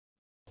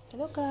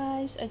Hello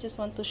guys, I just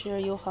want to share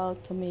you how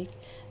to make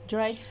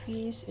dried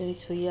fish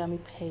into yummy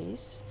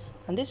paste.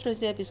 And this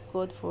recipe is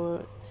good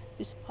for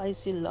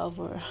spicy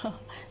lover,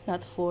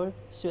 not for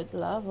sweet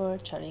lover,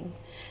 charing.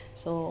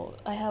 So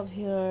I have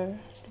here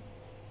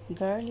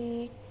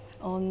garlic,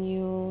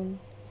 onion,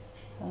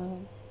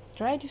 uh,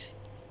 dried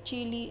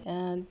chili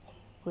and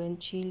green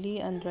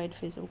chili and dried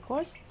fish of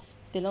course.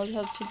 Then all you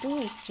have to do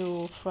is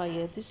to fry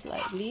it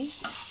slightly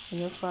in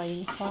your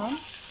frying pan.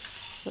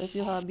 So if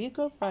you have a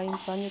bigger frying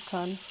pan, you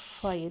can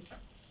fry it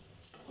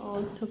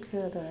all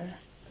together,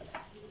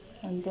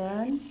 and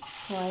then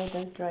fry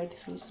the dried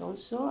fish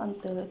also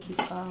until it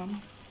become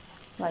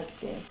like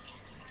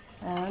this,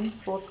 and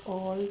put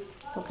all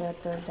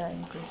together the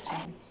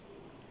ingredients.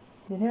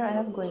 Then here I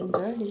have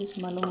grinder. This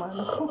is mano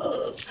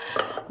mano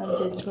and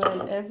then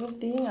grind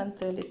everything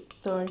until it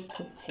turned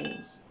to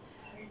paste.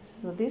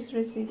 So this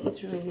recipe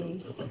is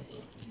really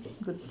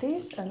good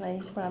taste, and I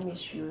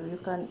promise you, you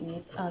can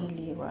eat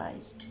only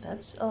rice.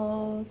 That's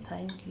all.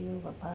 Thank you. Bye bye.